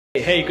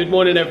Hey, good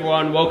morning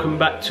everyone, welcome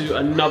back to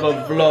another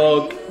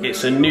vlog.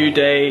 It's a new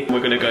day, we're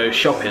gonna go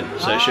shopping,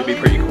 so it should be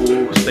pretty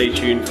cool. Stay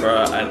tuned for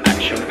an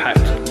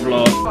action-packed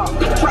vlog.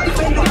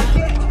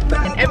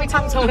 And every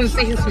time someone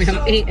sees me,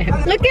 I'm eating.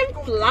 Looking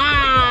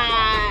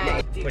fly!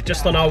 We're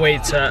just on our way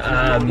to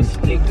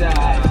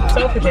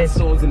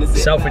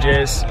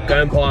Selfridges,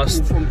 going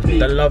past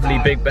the lovely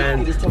Big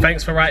Ben.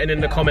 Thanks for writing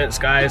in the comments,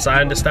 guys.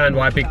 I understand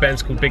why Big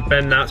Ben's called Big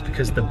Ben now. It's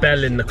because the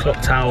bell in the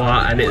clock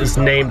tower, and it is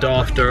named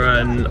after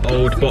an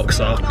old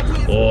boxer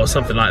or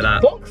something like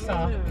that.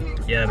 Boxer?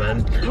 Yeah,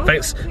 man.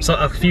 Thanks. So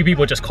a few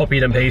people just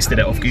copied and pasted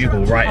it off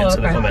Google right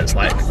into the comments.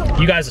 Like,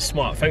 you guys are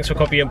smart. Thanks for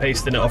copying and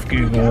pasting it off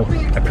Google.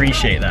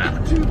 Appreciate that.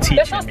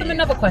 Let's ask them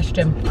another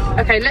question.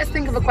 Okay, let's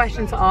think of a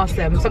question to ask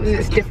them. Something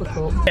that's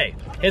difficult. Okay,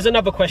 here's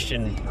another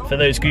question for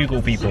those Google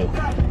people.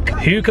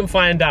 Who can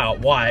find out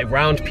why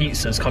round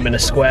pizzas come in a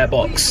square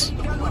box?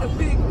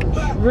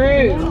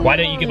 Rude. Why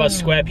don't you give us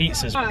square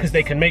pizzas? Because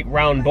they can make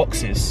round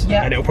boxes,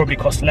 and it'll probably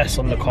cost less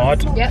on the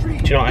card. Yep. Do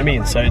you know what I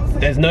mean? So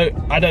there's no,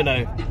 I don't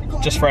know,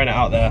 just throwing it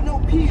out there.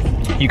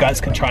 You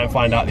guys can try and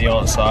find out the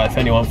answer. If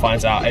anyone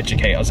finds out,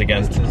 educate us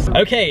again.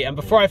 Okay, and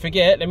before I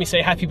forget, let me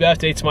say happy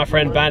birthday to my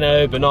friend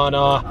Bano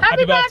Banana.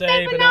 Happy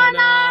birthday,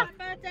 Banana!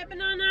 Birthday,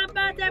 Banana!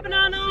 Birthday,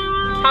 Banana!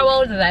 How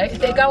old are they?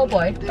 Is it a girl or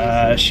boy?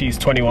 She's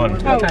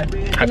 21. Okay.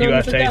 Happy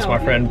birthday to my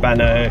friend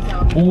Bano,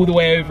 all the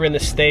way over in the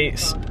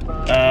States.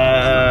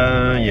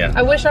 Yeah.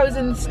 I wish I was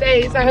in the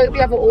States. I hope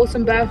you have an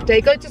awesome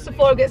birthday. Go to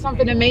Sephora, get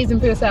something amazing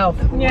for yourself.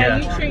 Yeah,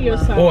 you treat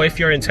yourself. Or if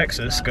you're in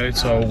Texas, go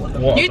to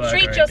Whataburger. You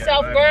treat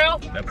yourself, girl.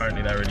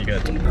 Apparently they're really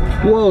good.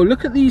 Whoa,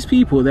 look at these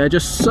people. They're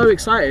just so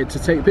excited to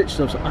take pictures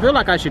of something. I feel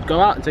like I should go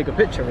out and take a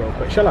picture real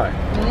quick. Shall I?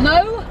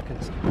 No.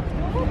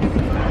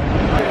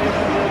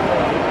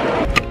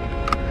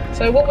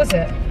 So what was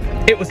it?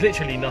 It was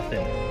literally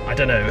nothing. I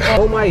don't know.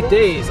 Oh my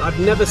days, I've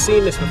never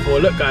seen this before.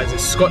 Look guys,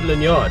 it's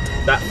Scotland Yard,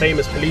 that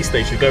famous police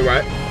station. Go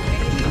right.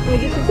 Oh,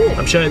 this is it.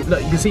 I'm showing,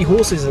 look, you can see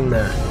horses in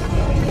there.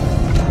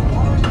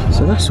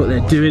 So that's what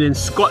they're doing in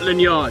Scotland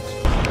Yard.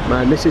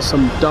 Man, this is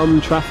some dumb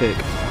traffic.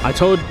 I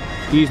told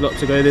these lot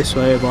to go this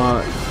way,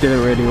 but it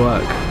didn't really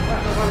work.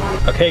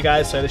 Okay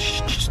guys, so the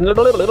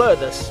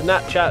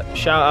Snapchat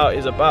shout out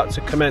is about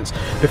to commence.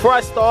 Before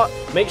I start,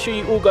 make sure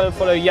you all go and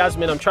follow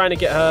Yasmin. I'm trying to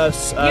get her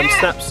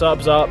Snap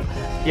subs up.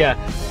 Yeah.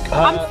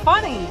 I'm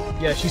funny.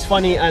 Yeah, she's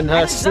funny, and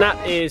her Snap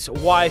is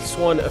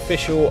YSwan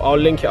Official. I'll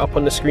link it up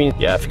on the screen.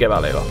 Yeah, forget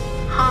about Layla.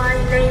 Hi,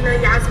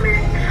 Layla, Yasmin,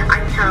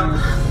 and Kel.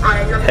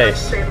 I love you guys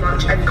so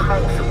much and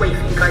can't wait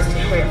for you guys to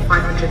hit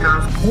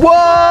 500,000. Whoa! I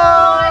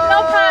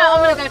love her.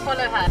 I'm gonna go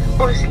follow her.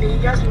 Honestly,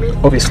 Yasmin.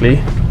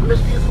 Obviously.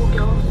 Most beautiful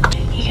girl.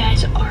 You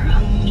guys are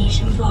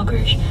amazing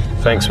vloggers.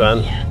 Thanks,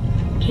 man. Yeah,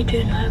 keep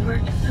doing hard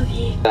work. Love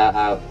you. Shout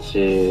out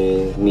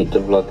to Meet the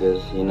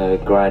Vloggers, you know,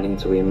 grinding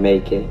till we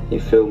make it. You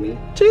feel me?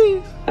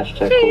 Cheers.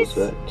 Hashtag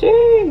coursework.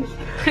 Cheers.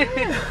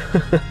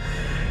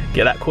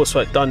 Get that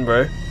coursework done,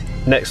 bro.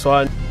 Next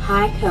one.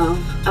 Hi Kel,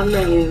 I'm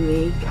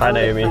Naomi. Hi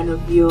Naomi. I'm a fan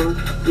of your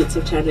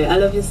YouTube channel. I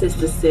love your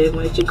sister so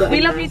much. You got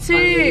we love you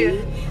too.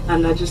 Family,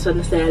 and I just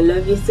want to say I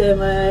love you so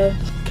much.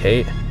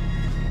 Kate.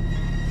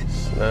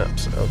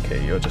 Snaps.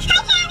 Okay, you're just.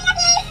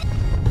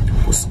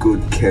 What's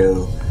good,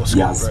 Kel,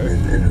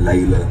 Yasmin, and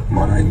Layla?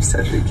 My name's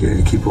Cedric.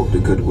 Yeah, keep up the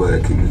good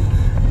work, and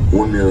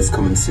one meal's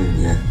coming soon.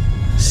 Yeah.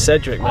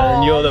 Cedric,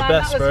 man, you're the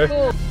best, bro.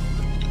 Cool.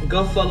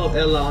 Go follow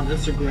Ella on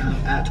Instagram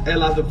at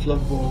Ella the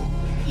Vlogboy.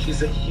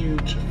 She's a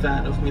huge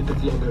fan of Meet the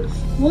Vloggers.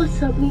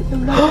 What's up, Meet the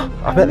Vloggers?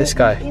 I met this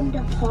guy. In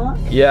the park.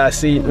 Yeah, I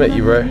see. Met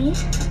you, bro.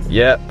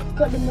 Yep.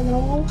 Got them on the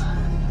wall.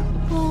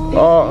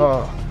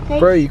 Oh,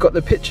 bro, you got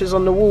the pictures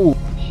on the wall.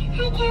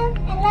 Hi Kel,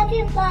 I love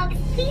your vlogs.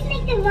 Please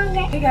make them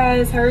longer. Hey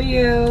guys, how are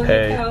you?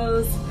 Hey.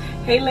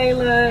 Hey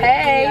Layla.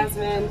 Hey.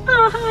 Yasmin.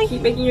 Oh, hi.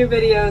 Keep making your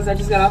videos. I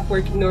just got off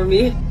work. Ignore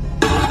me.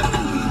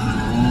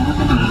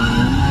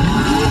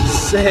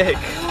 Sick.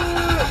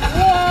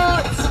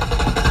 What?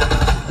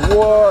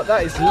 What?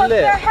 That is What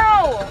lit. the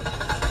hell?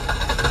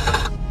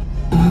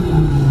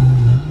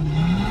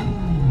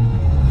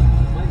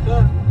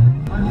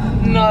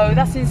 No,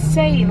 that's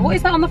insane. What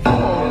is that on the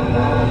floor?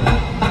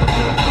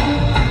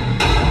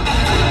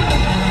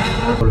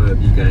 Follow up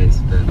you guys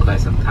for quite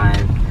some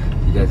time.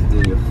 You guys are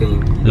doing your thing.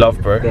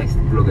 Love, bro. Best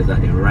vloggers out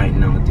there right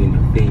now doing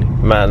your thing.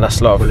 Man, that's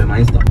love. Follow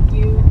my Insta.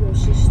 You, your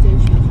sisters,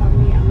 your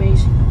family,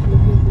 amazing. I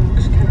love your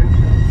vlogs,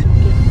 character.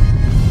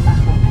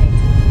 That's my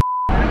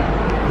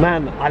page.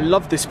 Man, I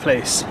love this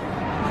place.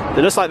 It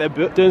looks like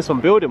they're doing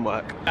some building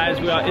work. Guys,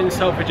 we are in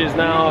Selfridges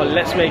now.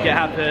 Let's make it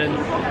happen.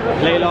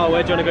 Layla,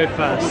 where do you want to go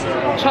first?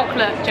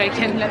 Chocolate,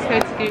 joking. Let's go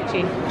to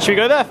Gucci. Should we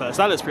go there first?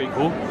 That looks pretty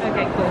cool.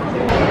 Okay, cool.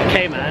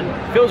 Okay, man.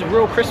 It feels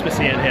real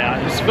Christmassy in here.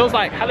 It just feels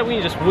like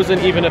Halloween just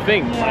wasn't even a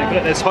thing. Like,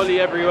 look, there's holly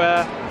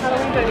everywhere.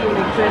 Halloween don't even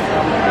exist.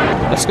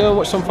 Let's go and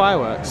watch some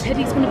fireworks.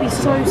 Teddy's gonna be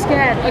so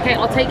scared. Okay,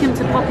 I'll take him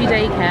to puppy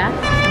daycare.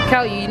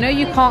 Kel, you know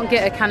you can't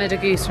get a Canada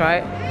Goose,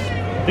 right?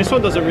 This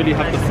one doesn't really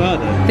have the fur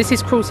though. This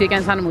is cruelty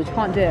against animals. You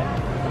can't do it.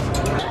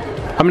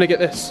 I'm gonna get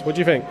this. What do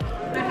you think?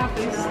 I have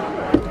this.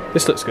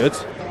 This looks good.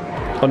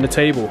 On the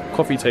table,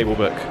 coffee table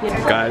book.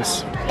 Yeah.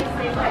 Guys,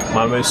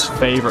 My most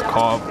favourite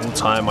car of all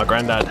time. My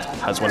granddad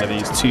has one of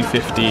these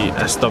 250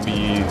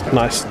 SW.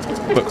 Nice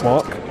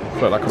bookmark.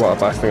 Look like about a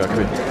bad thing I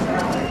could.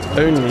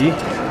 Only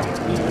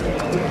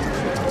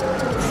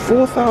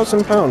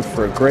 £4,000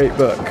 for a great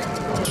book.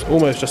 It's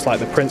almost just like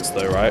The Prince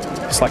though, right?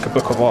 It's like a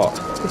book of art.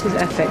 This is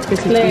epic. This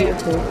is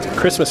beautiful.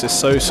 Christmas is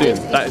so soon.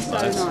 That is so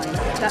nice.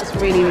 That's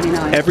really, really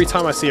nice. Every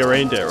time I see a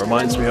reindeer, it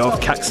reminds me of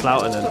Cax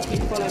Sloughtern and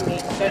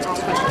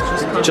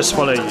just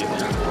follow you.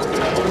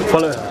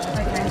 Follow her.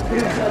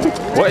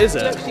 Okay. What is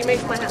it? Look, she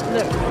makes my hat.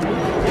 Look.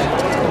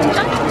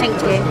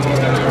 Thank you.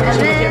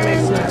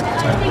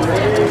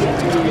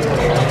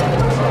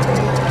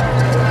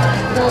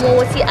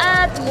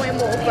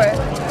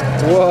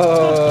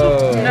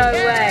 Whoa. No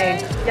way.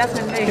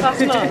 Jasmine, move.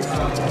 That's nice.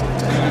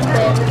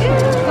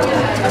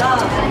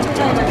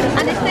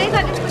 And it stays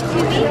like this for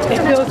 2 weeks. It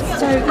feels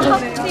so good.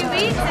 After 2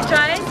 weeks, it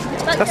dries.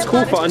 That's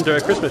cool for under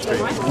a Christmas tree.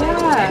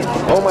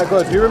 Yeah. Oh my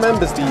god, who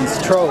remembers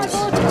these trolls?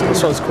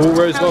 This one's cool,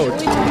 rose gold.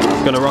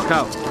 Gonna rock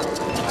out.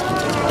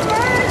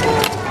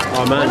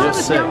 Oh man, you're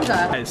sick.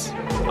 Guys,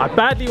 I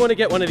badly want to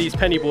get one of these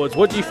penny boards.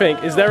 What do you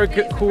think? Is there a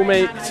good cool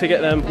make to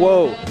get them?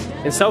 Whoa.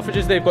 In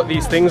Selfridges they've got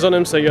these things on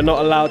them so you're not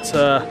allowed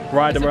to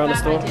ride them around the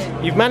store.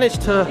 You've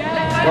managed to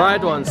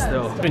ride one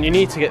still. And you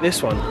need to get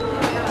this one.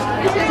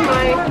 This is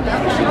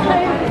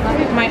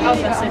my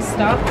other sister.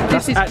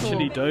 That's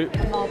actually dope.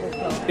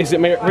 Is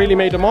it really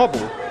made of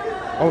marble?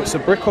 Oh, it's a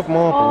brick of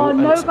marble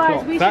and it's a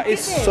clock. That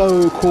is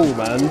so cool,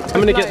 man. I'm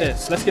gonna get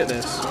this. Let's get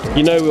this.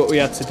 You know what we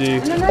had to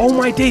do. Oh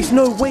my days,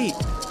 no wait.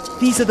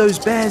 These are those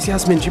bears,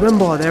 Yasmin. Do you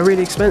remember? They're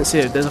really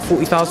expensive. There's a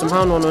 £40,000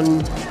 one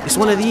on. It's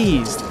one of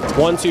these.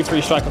 1, 2,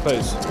 3, strike a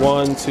pose.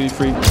 1, 2,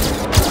 3.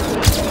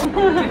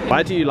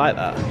 Why do you like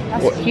that?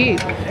 That's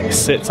cute.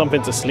 Is it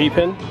something to sleep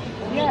in?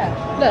 Yeah.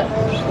 Look.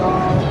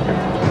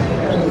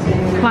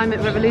 Climate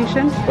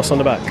revolution. What's on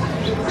the back?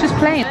 Just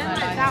plain.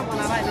 That one,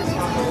 I like this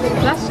one.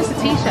 That's just a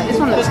t-shirt. This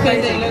one looks Just because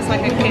crazy. it looks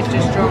like a kid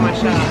just drew my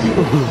shirt.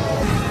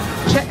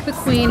 Check the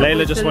Queen.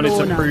 Layla just wanted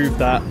to prove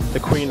that the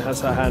Queen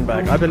has her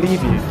handbag. I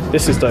believe you.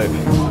 This is dope.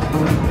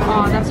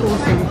 Oh, that's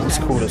awesome. It's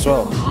cool as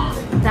well.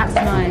 That's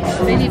nice.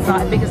 They need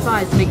like a bigger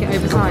size to make it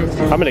oversized.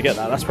 I'm gonna get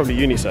that. That's probably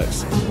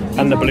unisex.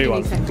 And the blue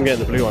one. I'm getting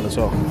the blue one as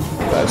well.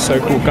 That's so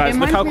cool. Guys,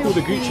 look how cool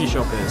the Gucci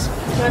shop is.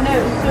 I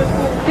know, it's so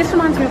cool. This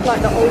reminds me of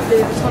like the old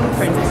Louis Vuitton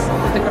prints,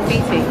 the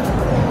graffiti.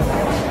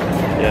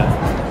 Yeah.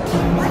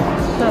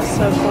 That's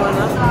so fun.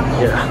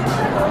 Yeah.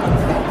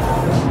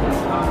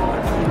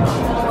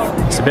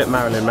 It's a bit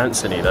Marilyn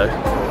Manson-y though.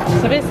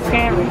 It's a bit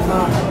scary.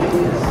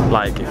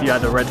 Like if you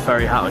had a red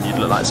furry hat on, you'd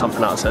look like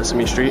something out of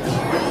Sesame Street.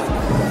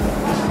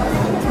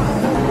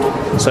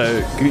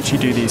 So Gucci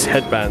do these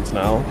headbands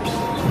now.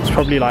 It's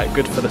probably like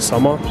good for the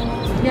summer,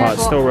 but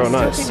it's still real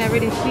nice. I think they're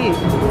really cute.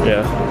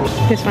 Yeah.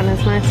 This one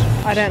is nice.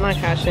 I don't like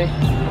it actually.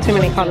 Too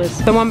many colours.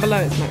 The one below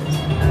is nice.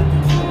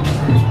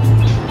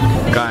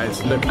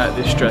 Guys, look at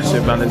this dress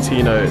in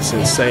Valentino. It's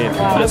insane.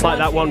 Wow. It's like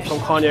that one from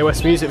Kanye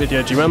West music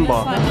video. Do you remember?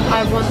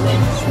 I want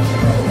this,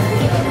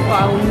 but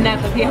I will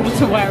never be able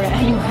to wear it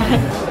anywhere.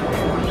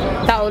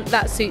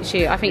 That suits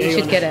you. I think you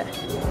should get it.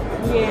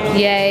 Yeah.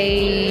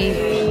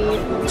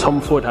 Yay.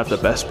 Tom Ford have the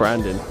best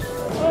branding.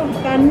 Oh,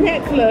 that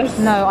necklace.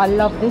 No, I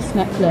love this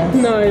necklace.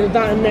 No,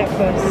 that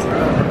necklace.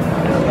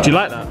 Do you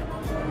like that?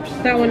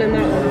 That one and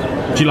that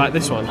one. Do you like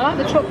this one? I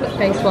like the chocolate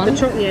face one. The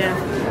chocolate, yeah.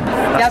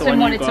 Yasmin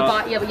wanted to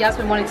buy. Yeah, but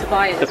Yasmin wanted to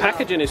buy it. The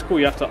packaging is cool.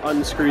 You have to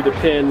unscrew the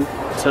pin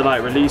to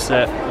like release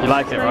it. You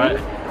like it, right?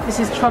 This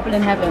is Trouble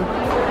in Heaven.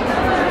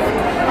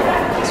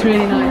 It's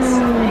really nice.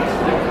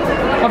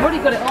 I've already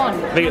got it on.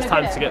 I think it's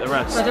time to get the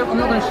rest. I'm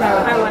not going to show it.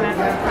 I want it.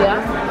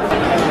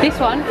 Yeah. This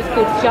one is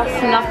called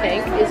Just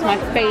Nothing. It's my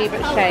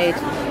favourite shade.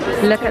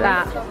 Look at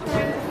that.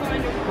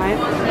 Right.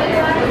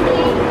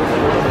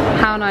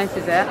 How nice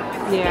is it?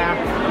 Yeah.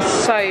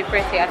 So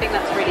pretty. I think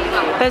that's really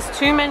cute. There's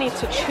too many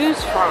to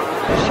choose from.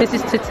 This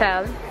is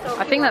Tutel.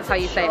 I think that's how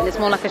you say it. It's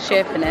more like a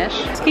sheer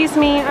finish. Excuse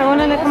me, I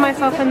want to look at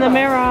myself in the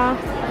mirror.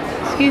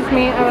 Excuse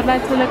me, I would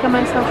like to look at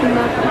myself in the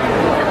mirror.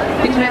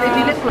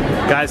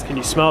 Guys, can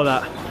you smell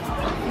that?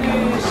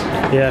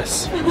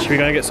 Yes. Should we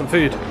go and get some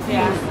food?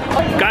 Yeah.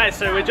 Guys,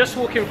 so we're just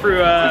walking through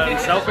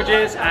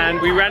Selfridges and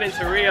we ran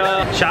into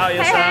Ria. Shout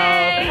yourself.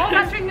 Hey, oh,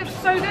 that drink looks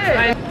so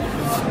good.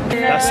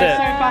 That's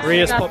it.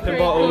 Ria's popping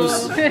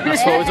bottles.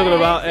 That's what we're talking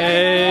about.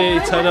 Hey,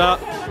 turn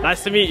up.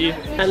 Nice to meet you.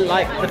 And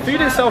like the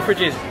food in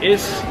Selfridges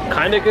is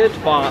kind of good,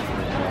 but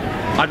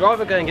I'd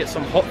rather go and get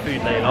some hot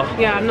food, Layla.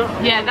 Yeah, I'm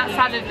not. Yeah, that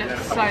salad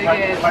looks so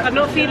good. I'm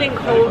not feeling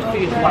cold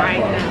food right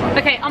now.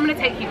 Okay, I'm gonna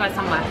take you guys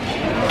somewhere.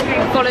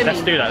 Follow me.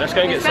 Let's do that. Let's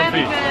go and get some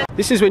food.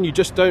 This is when you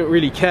just don't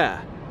really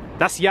care.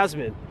 That's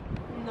Yasmin.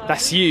 No.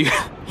 That's you.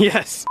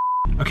 Yes.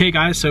 Okay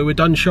guys, so we're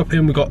done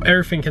shopping. We got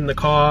everything in the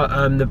car.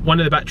 One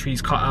of the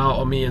batteries cut out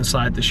on me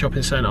inside the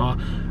shopping centre.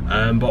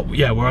 But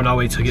yeah, we're on our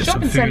way to get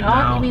some food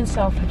now. You mean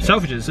Selfridges?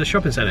 Selfridges, the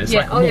shopping centre. It's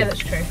yeah. like Oh yeah, that's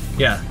true.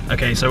 Yeah.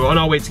 Okay, so we're on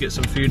our way to get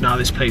some food now.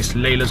 This place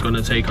Layla's going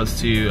to take us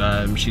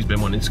to. She's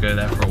been wanting to go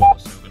there for a while,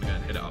 so we're going to go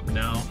and hit it up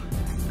now.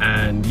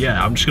 And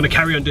yeah, I'm just gonna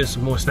carry on doing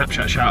some more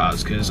Snapchat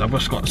shout-outs because I've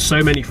just got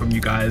so many from you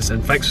guys,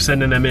 and thanks for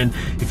sending them in.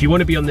 If you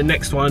want to be on the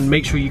next one,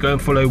 make sure you go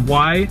and follow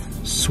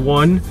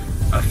YSwan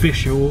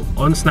Official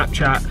on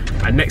Snapchat,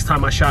 and next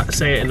time I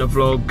say it in a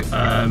vlog,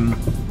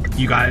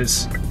 you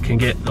guys can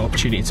get the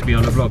opportunity to be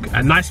on the vlog.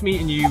 And nice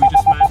meeting you. We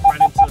just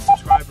ran into a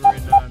subscriber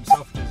in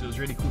Selfridges. It was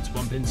really cool to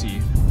bump into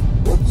you.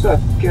 What's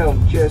up, girl?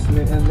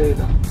 Jasmine and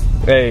Layla.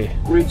 Hey.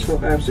 Greets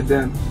from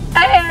Amsterdam.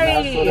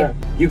 Hey!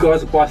 You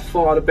guys are by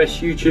far the best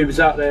YouTubers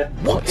out there.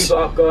 What? Keep it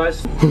up,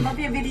 guys. Love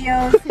your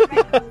videos.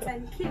 Great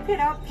content. Keep it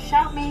up.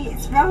 Shout me.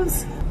 It's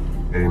Rose.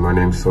 Hey, my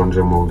name's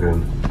Sonja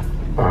Morgan.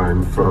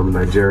 I'm from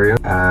Nigeria,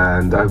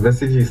 and I've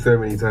messaged you so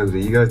many times, but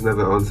you guys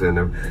never answer. And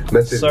I've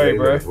messaged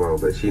Layla as well,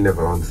 but she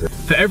never answered.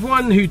 For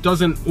everyone who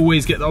doesn't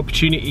always get the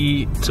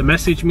opportunity to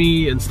message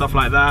me and stuff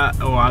like that,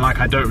 or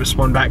I don't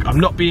respond back, I'm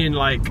not being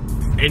like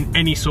in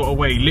any sort of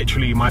way.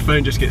 Literally, my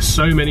phone just gets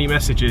so many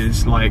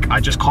messages, like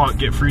I just can't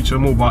get through to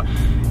them all. But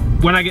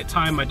when I get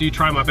time, I do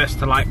try my best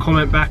to like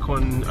comment back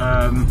on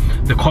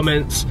the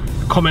comments,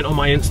 comment on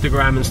my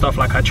Instagram and stuff.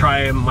 Like I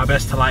try my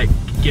best to like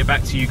get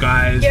back to you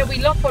guys. Yeah, we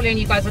love following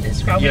you guys on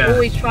Instagram. Yeah. We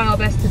always try our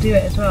best to do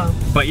it as well.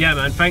 But yeah,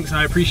 man, thanks.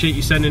 I appreciate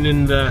you sending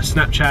in the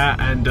Snapchat,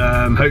 and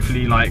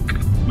hopefully like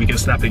we can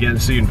snap again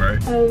soon, bro.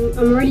 I'm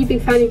a really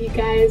big fan of you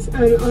guys,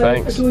 and I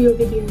adore your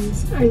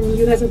videos, and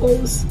you guys are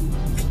goals.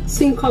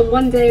 Soon come,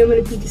 one day I'm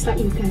gonna be just like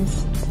you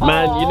guys.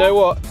 Man, aww. You know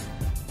what?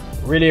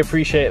 Really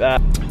appreciate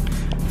that.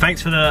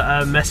 Thanks for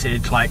the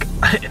message. Like,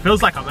 it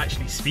feels like I'm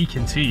actually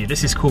speaking to you.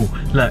 This is cool.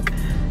 Look,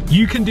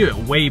 you can do it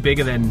way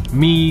bigger than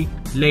me,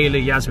 Layla,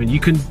 Yasmin. You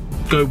can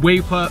go way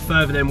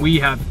further than we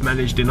have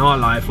managed in our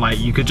life. Like,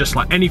 you could just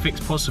like,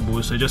 anything's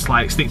possible. So just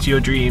like stick to your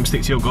dreams,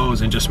 stick to your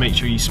goals, and just make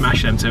sure you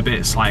smash them to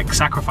bits. Like,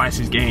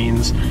 sacrifices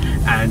gains,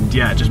 and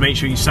yeah, just make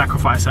sure you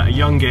sacrifice at a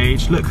young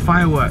age. Look,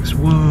 fireworks,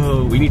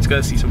 whoa, we need to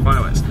go see some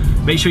fireworks.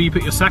 Make sure you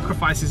put your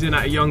sacrifices in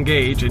at a young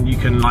age, and you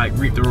can like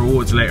reap the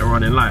rewards later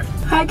on in life.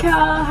 Hi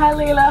Cal, hi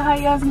Layla, hi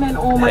Yasmin.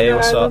 Oh my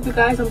god, I love you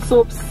guys, I'm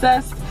so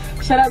obsessed.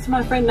 Shout out to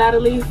my friend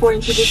Natalie for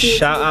introducing me to you guys.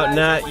 Shout out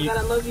Nat. Oh my god,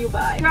 I love you,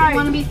 bye. I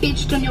want to be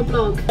featured on your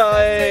blog.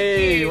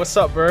 Hey, what's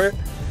up, bro?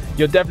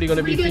 You're definitely going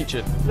to be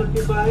featured. Love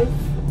you guys.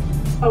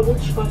 I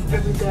watch you guys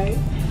every day.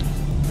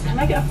 Can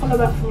I get a follow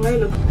back from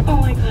Layla? Oh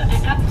my god, I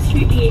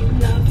absolutely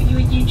love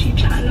your YouTube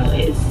channel.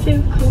 It's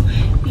so cool.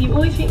 You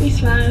always make me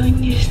smile,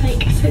 and you're just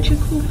like such a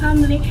cool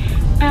family.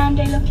 And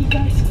I love you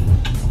guys.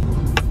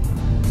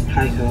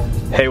 Hi, girl.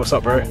 Hey, what's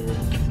up, bro?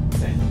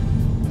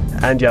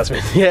 And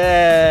Yasmin.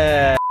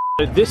 Yeah!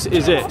 This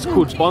is it. It's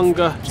called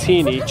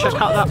Bungatini. Check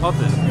out that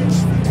oven.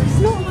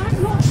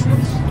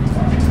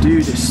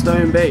 Dude, it's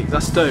stone baked.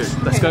 That's dope.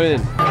 Let's go in.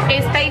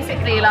 It's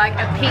basically like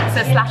a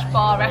pizza /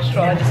 bar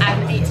restaurant,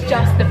 and it's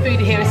just, the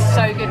food here is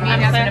so good. Me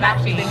and Yasmin have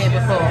actually been here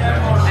before.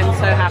 I'm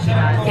so happy,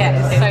 guys. Yeah,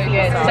 it's so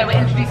good. So we're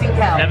introducing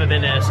Kel. Never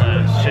been here, so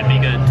it should be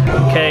good.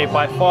 Okay,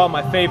 by far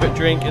my favourite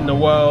drink in the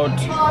world.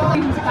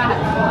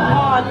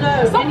 Oh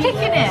no. Stop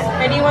kicking it.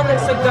 Anyone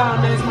that's a girl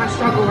knows my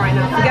struggle right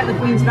now. Forget the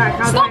queen's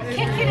back. Stop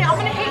kicking it. I'm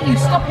going to hit you.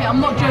 Stop it.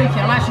 I'm not joking.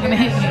 I'm actually going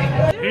to hit you.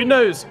 Who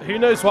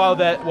knows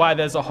why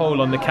there's a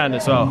hole on the can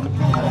as well?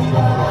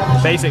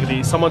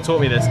 Basically, someone taught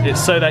me this. It's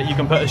so that you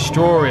can put a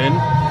straw in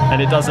and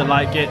it doesn't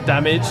like get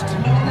damaged.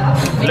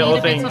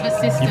 Little thing.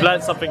 You've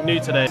learned something new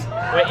today.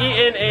 We're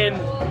eating in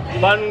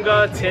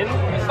Bungatini.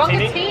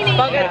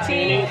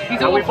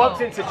 And we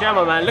bumped into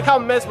Gemma, man. Look how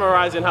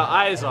mesmerizing her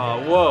eyes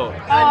are. Whoa.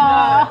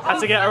 Had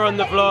to get her on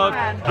the vlog.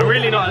 I'm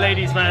really not a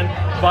ladies man,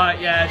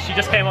 but yeah, she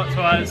just came up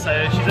to us,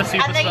 so she's a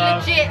superstar. And they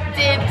legit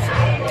did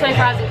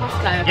 24 hours at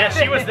Costco. Yeah,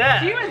 she was there.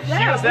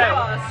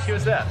 She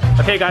was there.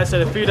 Okay guys, so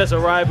the food has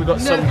arrived. We've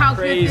got some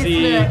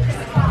crazy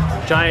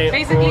giant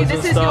basically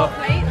this is your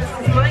plate, this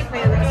is my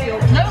plate, that's your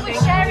plate. No, we're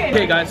sharing.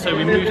 Okay guys, so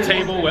we moved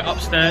table, we're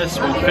upstairs,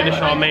 we'll finish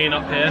our main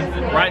up here.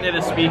 Right near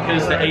the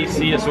speakers, the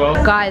AC as well.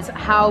 Guys,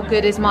 how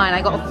good is mine?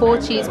 I got a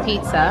 4-cheese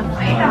pizza.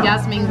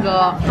 Yasmin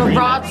got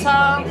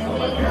burrata, and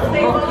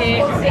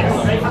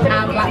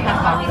black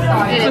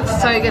pepper. It looks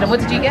so good. And what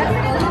did you get?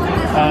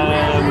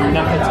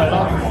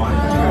 Nacatella.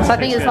 So I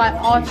think it's like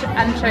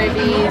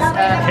anchovies,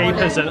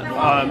 capers and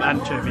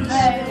anchovies.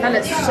 And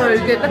it's so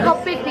good. Look how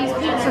big these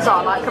pizzas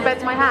are, like compared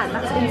to my hand.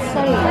 That's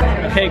insane.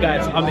 Okay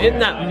guys, I'm in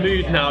that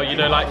mood now, you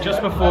know, like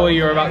just before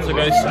you're about to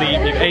go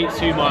sleep, you've ate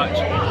too much,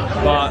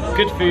 but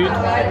good food.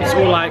 It's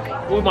all like,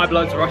 all my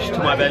blood's rushed to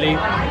my belly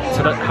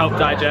to help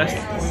digest.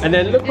 And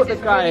then look what the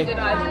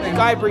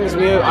guy brings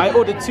me. I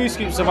ordered 2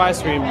 scoops of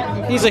ice cream.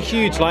 These are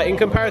huge, like in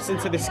comparison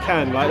to this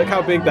can. Like look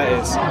how big that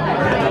is.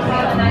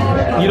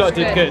 You lot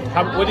did good.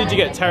 What did you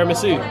get?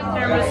 Tiramisu?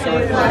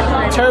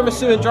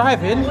 Tiramisu and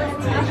driving?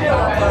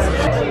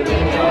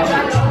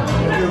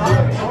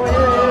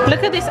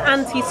 Look at this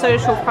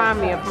anti-social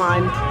family of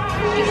mine.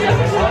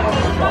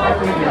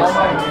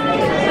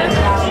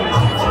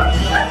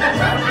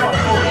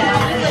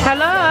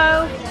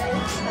 Hello?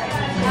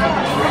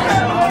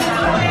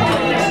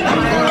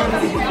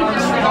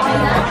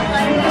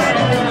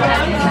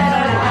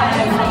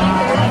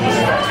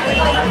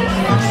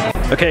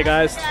 Okay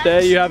guys,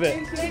 there you have it.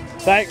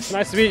 Thanks,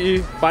 nice to meet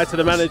you. Bye to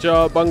the manager,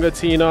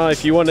 Bungatina.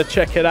 If you want to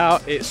check it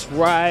out, it's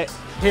right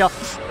here.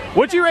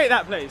 Would you rate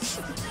that place?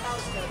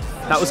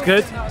 That was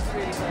good?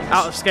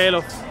 Out of scale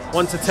of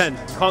 1 to 10.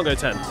 Can't go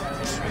 10.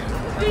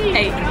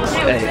 8.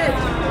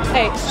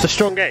 8. It's a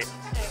strong 8.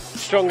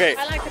 Strong 8.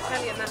 I like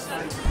Italian, that's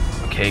fine.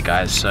 Okay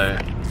guys, so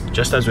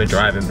just as we're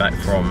driving back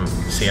from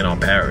seeing our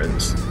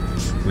parents,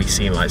 we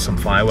seen like some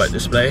firework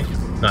display.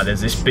 Now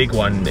there's this big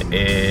one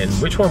in,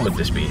 which one would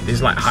this be? This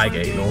is like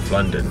Highgate, North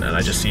London, and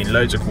I just seen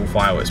loads of cool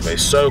fireworks, but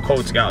it's so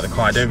cold to get out of the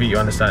car. I don't think you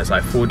understand, it's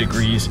like 4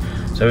 degrees.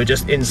 So we're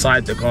just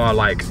inside the car,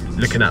 like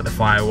looking at the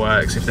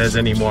fireworks. If there's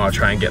any more, I'll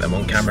try and get them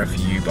on camera for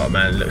you, but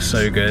man, it looks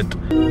so good.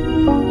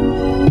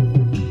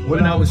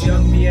 When I was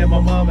young, me and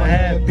my mama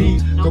had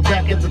beef. Go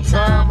back at the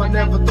time, I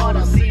never thought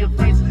I'd see a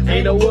face.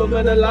 Ain't a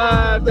woman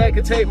alive that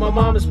could take my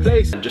mama's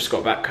place. I just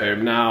got back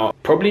home now.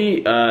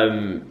 Probably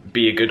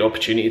be a good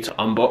opportunity to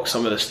unbox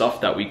some of the stuff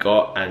that we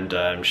got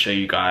and show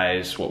you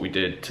guys what we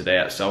did today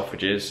at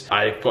Selfridges.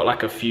 I've got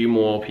like a few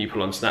more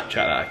people on Snapchat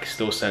that are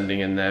still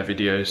sending in their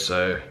videos,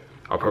 so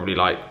I'll probably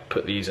like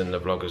put these in the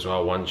vlog as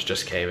well. One's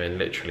just came in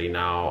literally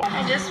now.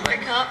 I just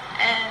woke up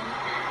and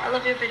I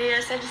love your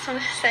videos, so I just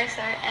wanted to say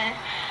so. And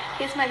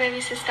here's my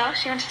baby sister,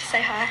 she wanted to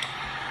say hi.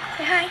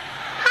 Say hi.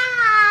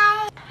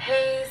 Hi!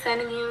 Hey,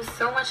 sending you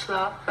so much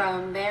love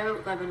from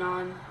Beirut,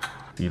 Lebanon.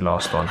 The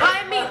last one.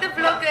 Hi, Meet the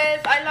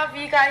Vloggers. I love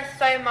you guys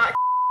so much.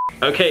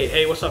 Okay,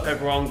 hey, what's up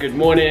everyone? Good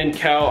morning,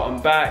 Kel,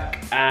 I'm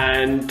back.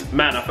 And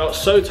man, I felt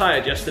so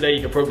tired yesterday.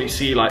 You can probably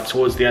see like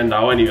towards the end,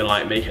 I wasn't even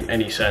like making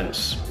any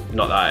sense.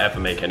 Not that I ever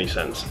make any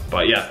sense,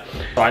 but yeah.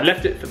 So I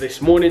left it for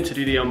this morning to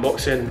do the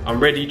unboxing. I'm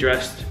ready,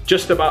 dressed,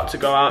 just about to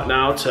go out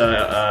now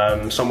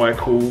to somewhere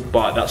cool,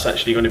 but that's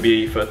actually gonna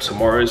be for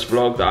tomorrow's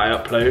vlog that I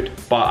upload.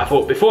 But I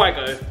thought before I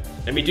go,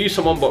 let me do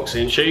some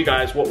unboxing, show you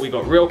guys what we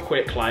got real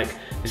quick. Like,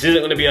 this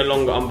isn't gonna be a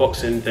longer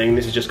unboxing thing,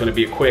 this is just gonna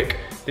be a quick,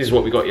 this is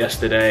what we got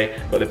yesterday.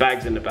 Got the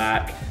bags in the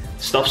back,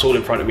 stuff's all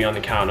in front of me on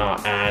the counter,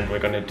 and we're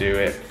gonna do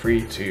it.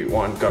 3, 2,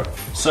 1, go.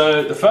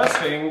 So the first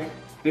thing,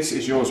 this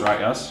is yours, right,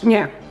 Yas?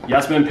 Yeah.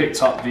 Yasmin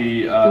picked up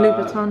the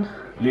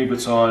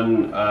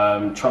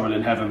Louboutin Trouble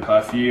in Heaven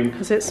perfume.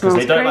 Because it smells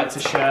great. They don't like to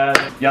share.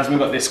 Yasmin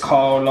got this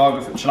Carl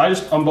Lagerfeld. Shall I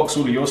just unbox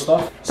all of your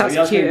stuff? That's so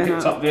Yasmin cute,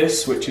 picked up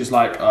this, which is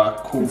like a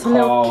cool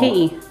Carl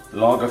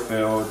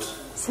Lagerfeld.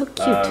 So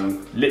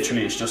cute.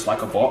 Literally, it's just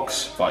like a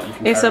box, but you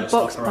can it's carry a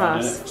box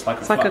purse. It's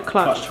like a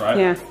clutch, right?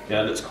 Yeah.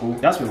 Yeah, that's cool.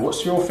 Yasmin,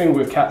 what's your thing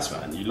with cats,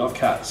 man? You love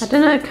cats. I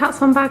don't know,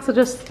 cats on bags are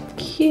just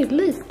cute.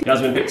 Look.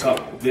 Yasmin picked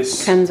up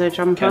this Kenzo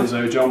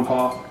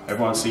jumper.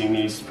 Everyone's seen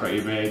these, pretty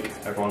big.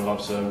 Everyone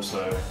loves them,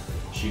 so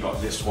she got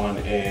this one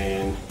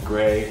in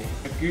grey.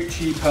 A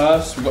Gucci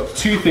purse. We've got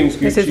 2 things Gucci.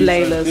 This is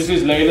Layla's. This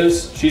is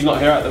Layla's. She's not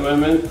here at the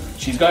moment.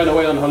 She's going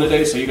away on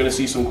holiday, so you're gonna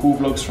see some cool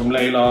vlogs from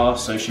Layla.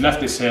 So she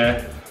left this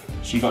here.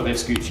 She got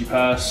this Gucci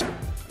purse.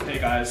 Hey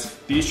guys,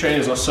 these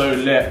trainers are so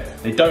lit.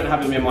 They don't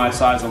have them in my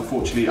size,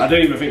 unfortunately. I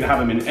don't even think they have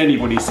them in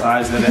anybody's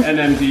size. They're the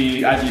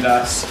NMD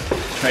Adidas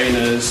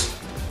trainers.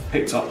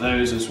 Picked up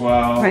those as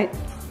well. Right.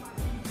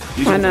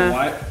 These ones are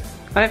white.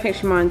 I don't think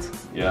she minds.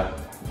 Yeah.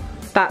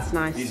 That's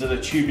nice. These are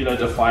the Tubular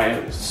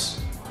Defiance.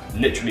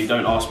 Literally,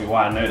 don't ask me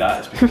why I know that.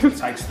 It's because the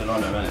tag's still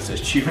on them and it says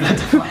Tubular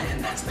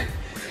Defiance. That's the...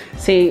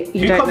 See,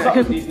 you don't know. Who comes up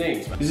with these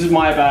names, man? This is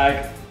my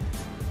bag.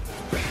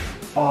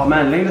 Oh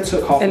man, Layla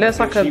took half. It looks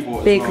like a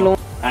big long.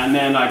 And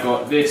then I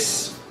got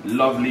this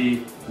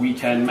lovely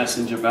Weekend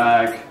Messenger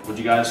bag. What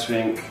do you guys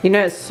think? You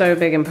know it's so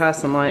big in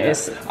person, like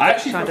it's I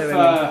actually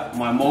prefer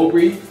my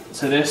Mulberry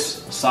to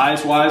this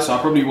size-wise, so I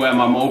probably wear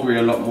my Mulberry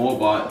a lot more,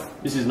 but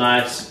this is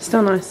nice.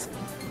 Still nice.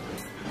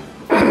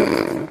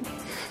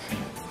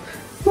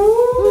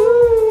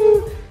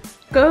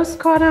 Ghost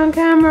caught on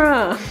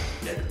camera.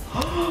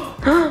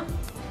 Yeah.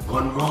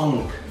 Gone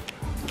wrong.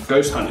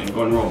 Ghost hunting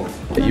gone wrong.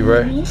 Are you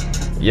ready?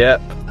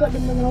 Yep. Got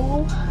them on the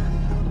wall.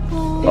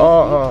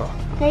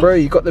 Oh, bro,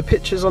 you got the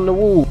pictures on the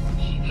wall.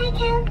 Hi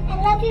Kel,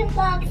 I love your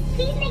vlogs.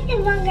 Please make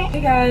them longer.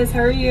 Hey guys, how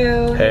are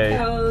you? Hey.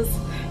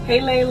 Hey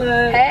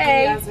Layla.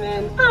 Hey.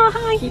 Yasmin. Oh,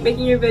 hi. Keep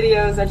making your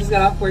videos. I just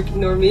got off work,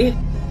 ignore me.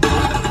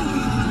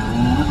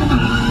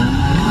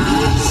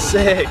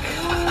 Sick.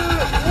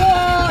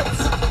 What?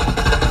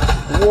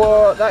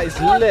 What? That is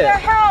lit. What the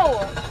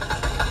hell?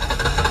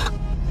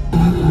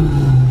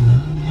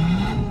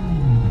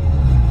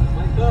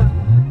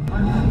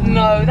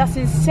 No, that's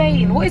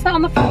insane. What is that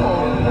on the floor?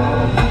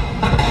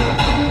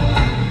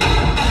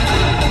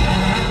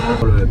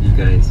 Follow up you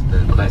guys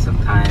for quite some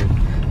time.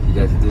 You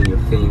guys are doing your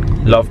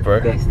thing. Love, bro.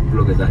 Best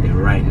vloggers out there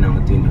right now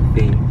doing your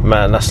thing.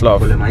 Man, that's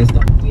love. Follow my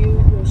Insta.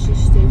 You, your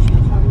sisters,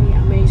 your family,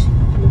 amazing.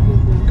 And the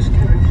vlogs,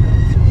 character.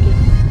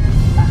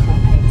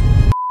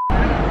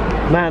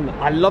 Man,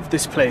 I love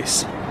this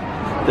place.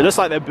 It looks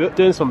like they're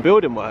doing some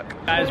building work.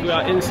 Guys, we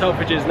are in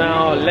Selfridges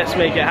now. Let's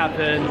make it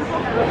happen.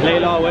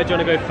 Layla, where do you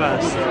want to go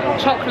first?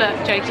 Chocolate,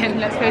 joking.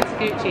 Let's go to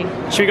Gucci.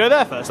 Should we go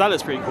there first? That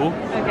looks pretty cool.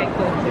 Okay,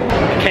 cool.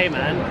 Okay,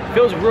 man. It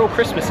feels real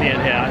Christmassy in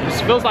here. It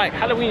just feels like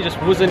Halloween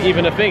just wasn't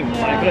even a thing.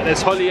 Yeah. Like, look,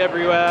 there's holly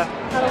everywhere.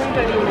 Halloween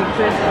don't even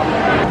exist.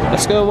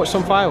 Let's go and watch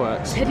some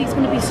fireworks. Teddy's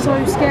gonna be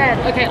so scared.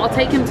 Okay, I'll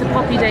take him to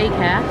puppy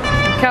daycare.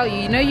 Kel,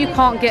 you know you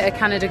can't get a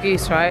Canada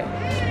Goose, right?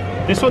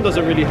 This one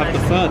doesn't really have the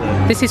fur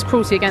though. This is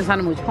cruelty against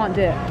animals. You can't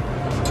do it.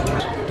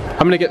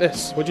 I'm gonna get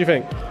this. What do you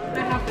think? I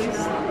have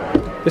this.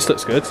 This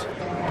looks good.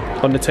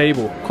 On the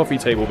table, coffee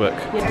table book.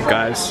 Yeah.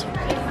 Guys,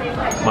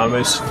 my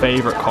most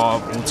favourite car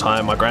of all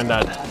time. My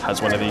granddad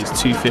has one of these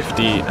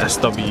 250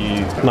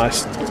 SW.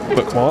 Nice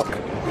bookmark.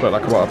 Look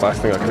like what I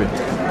think I could.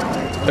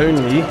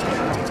 Only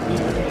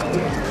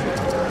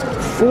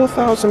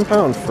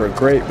 £4,000 for a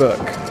great book.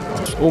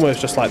 It's almost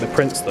just like The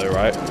Prince though,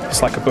 right?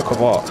 It's like a book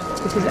of art.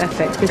 This is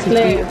epic. This is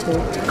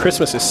beautiful.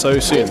 Christmas is so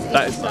soon.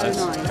 That is so nice.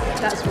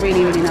 That's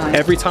really, really nice.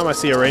 Every time I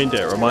see a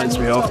reindeer, it reminds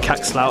me of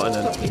Kat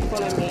Sloughtenen.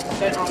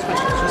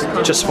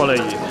 Just follow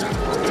you.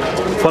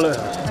 Follow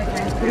her.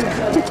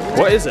 Okay.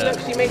 What is it? Look,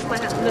 she makes my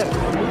hat. Look.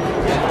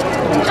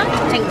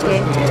 Thank you.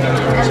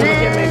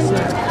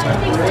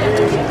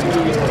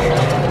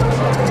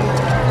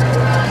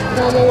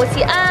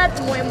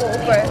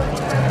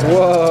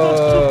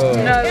 Whoa.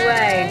 No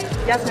way.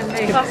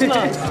 Jasmine, that's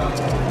nice.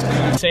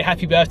 Say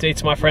happy birthday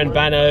to my friend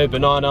Bano,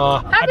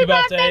 Banana. Happy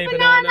birthday,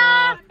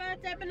 Banana.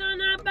 Birthday,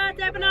 Banana.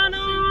 Birthday, Banana.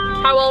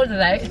 How old are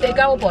they? Is it a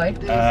girl or boy?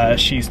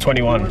 She's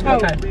 21. Oh.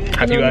 Okay.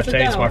 Happy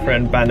birthday to my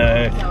friend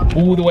Bano,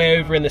 all the way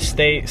over in the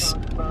States.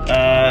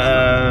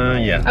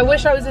 Yeah. I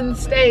wish I was in the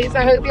States.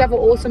 I hope you have an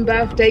awesome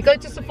birthday. Go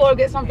to Sephora,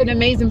 get something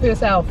amazing for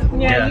yourself.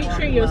 Yeah, you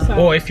treat yourself.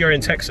 Or if you're in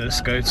Texas,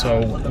 go to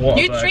Whataburger.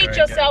 You treat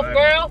yourself,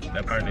 girl.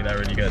 Apparently they're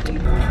really good.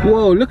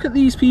 Whoa, look at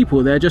these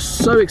people. They're just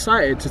so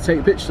excited to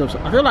take pictures of.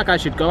 I feel like I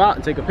should go out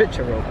and take a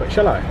picture real quick.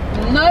 Shall I?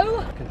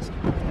 No.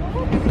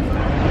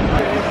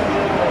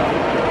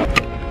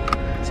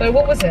 So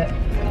what was it?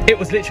 It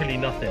was literally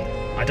nothing.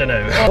 I don't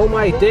know. Oh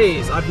my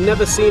days, I've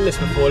never seen this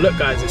before. Look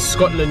guys, it's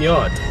Scotland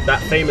Yard,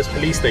 that famous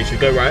police station.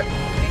 Go right.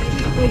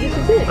 Oh, this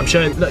is it. I'm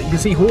showing, look, you can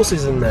see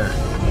horses in there.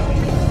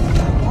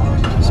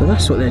 So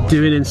that's what they're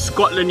doing in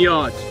Scotland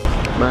Yard.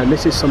 Man,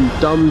 this is some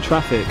dumb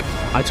traffic.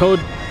 I told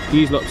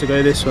these lot to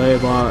go this way,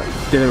 but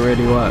it didn't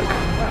really work.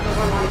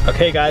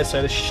 Okay guys,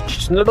 so the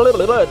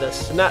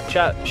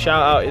Snapchat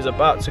shout out is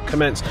about to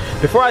commence.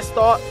 Before I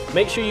start,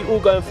 make sure you all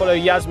go and follow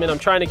Yasmin. I'm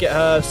trying to get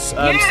her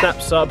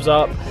Snap subs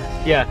up.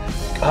 Yeah.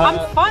 I'm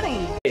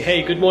funny.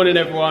 Hey, good morning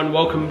everyone.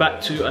 Welcome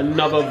back to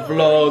another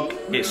vlog.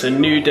 It's a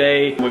new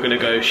day. We're gonna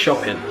go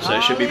shopping, so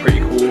it should be pretty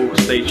cool.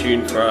 Stay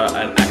tuned for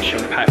an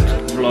action-packed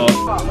vlog.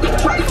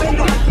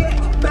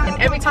 And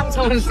every time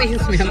someone sees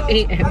me, I'm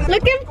eating.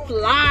 Looking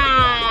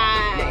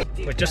fly.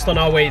 We're just on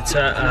our way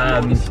to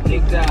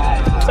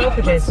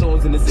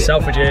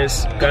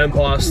Selfridges, going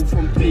past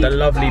the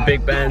lovely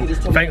Big Ben.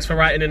 Thanks for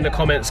writing in the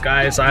comments,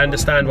 guys. I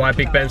understand why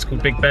Big Ben's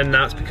called Big Ben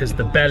now. It's because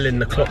the bell in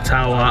the clock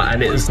tower,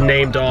 and it is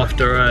named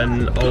after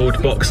an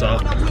old boxer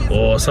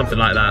or something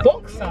like that.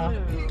 Boxer?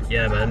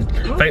 Yeah, man.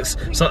 Thanks.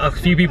 So a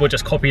few people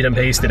just copied and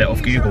pasted it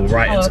off Google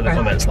right into the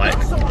comments. Like,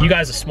 you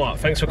guys are smart.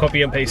 Thanks for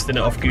copying and pasting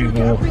it off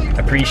Google.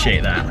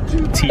 Appreciate that.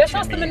 Let's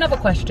ask them another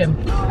question.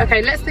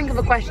 Okay, let's think of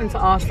a question to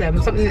ask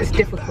them. Something that's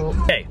difficult.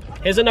 Okay,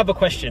 here's another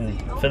question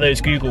for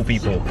those Google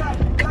people.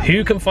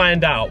 Who can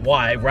find out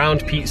why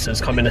round pizzas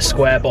come in a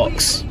square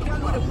box?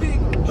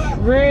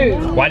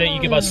 Rude. Why don't you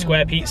give us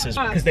square pizzas?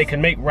 Because they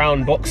can make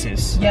round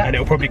boxes, and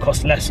it'll probably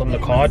cost less on the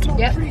card.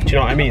 Yep. Do you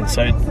know what I mean?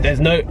 So there's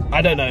no,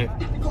 I don't know,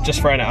 just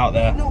throwing it out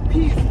there.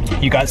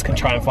 You guys can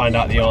try and find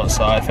out the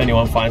answer. If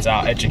anyone finds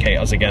out, educate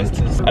us again.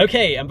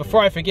 Okay, and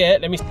before I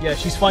forget, let me, yeah,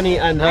 she's funny,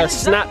 and her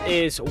Snap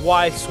is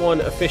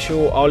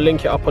YSwanOfficial. I'll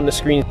link it up on the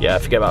screen. Yeah,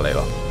 forget about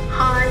Layla.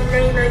 Hi,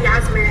 Layla,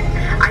 Yasmin,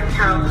 and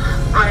Kel.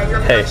 I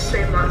love you guys so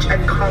much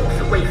and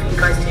can't wait for you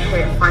guys to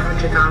hit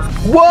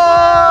 500,000. Whoa!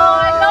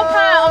 I love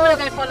her. I'm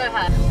gonna go follow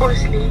her.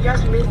 Honestly,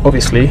 Yasmin.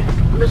 Obviously.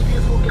 Most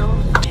beautiful girl.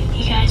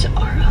 You guys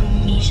are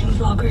amazing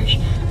vloggers.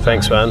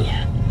 Thanks, man.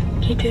 Yeah,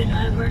 keep doing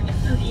hard work.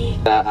 Love you.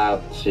 Shout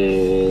out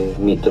to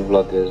Meet the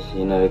Vloggers,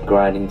 you know,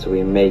 grinding till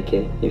we make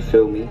it. You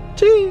feel me?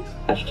 Cheers.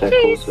 Hashtag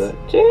coursework.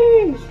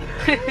 Cheers.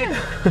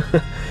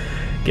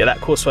 Get that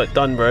coursework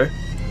done, bro.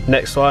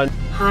 Next one.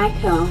 Hi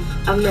Kel,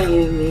 I'm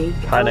Naomi.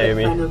 Hi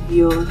Naomi. I'm a fan of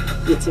your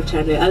YouTube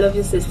channel. I love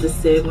your sister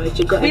so much.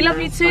 You got we love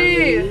you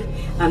too.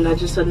 And I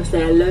just want to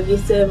say I love you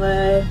so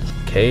much.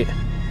 Kate.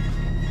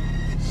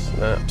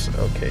 Snaps.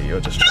 Okay,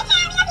 you're just.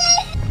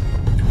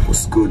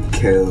 What's good,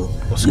 Kel,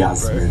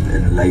 Yasmin,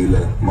 and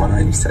Layla? My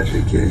name's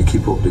Cedric. Yeah,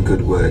 keep up the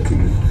good work,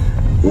 and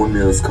 1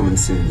 mill's coming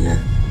soon. Yeah.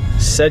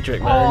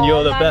 Cedric, man,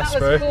 you're the best,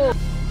 bro. Cool.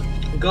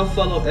 Go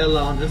follow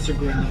Ella on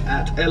Instagram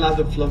at Ella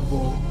the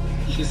Vlogboy.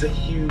 She's a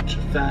huge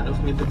fan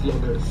of Meet the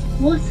Vloggers.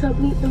 What's up,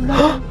 Meet the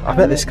Vloggers? I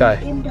met this guy.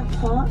 In the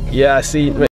park. Yeah, I see.